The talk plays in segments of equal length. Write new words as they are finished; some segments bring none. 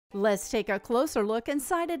Let's take a closer look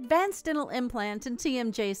inside Advanced Dental Implant and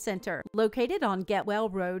TMJ Center, located on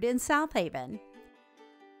Getwell Rd in Southaven.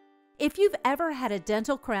 If you've ever had a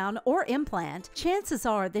dental crown or implant, chances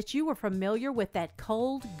are that you are familiar with that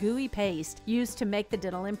cold, gooey paste used to make the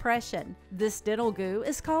dental impression. This dental goo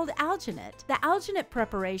is called alginate. The alginate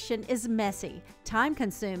preparation is messy,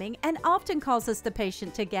 time-consuming, and often causes the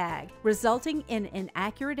patient to gag, resulting in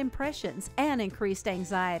inaccurate impressions and increased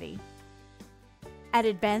anxiety. At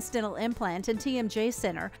Advanced Dental Implant and TMJ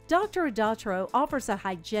Center, Dr. Adatro offers a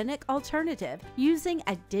hygienic alternative using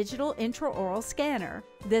a digital intraoral scanner.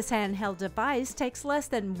 This handheld device takes less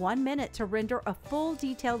than 1 minute to render a full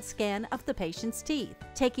detailed scan of the patient's teeth,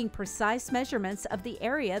 taking precise measurements of the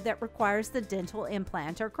area that requires the dental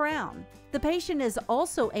implant or crown. The patient is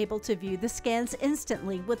also able to view the scans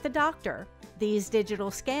instantly with the doctor. These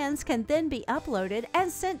digital scans can then be uploaded and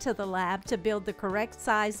sent to the lab to build the correct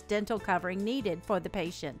size dental covering needed for the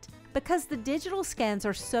patient. Because the digital scans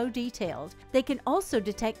are so detailed, they can also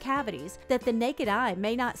detect cavities that the naked eye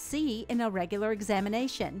may not see in a regular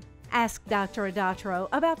examination. Ask Dr. Adatro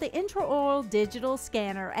about the intraoral digital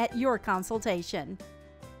scanner at your consultation.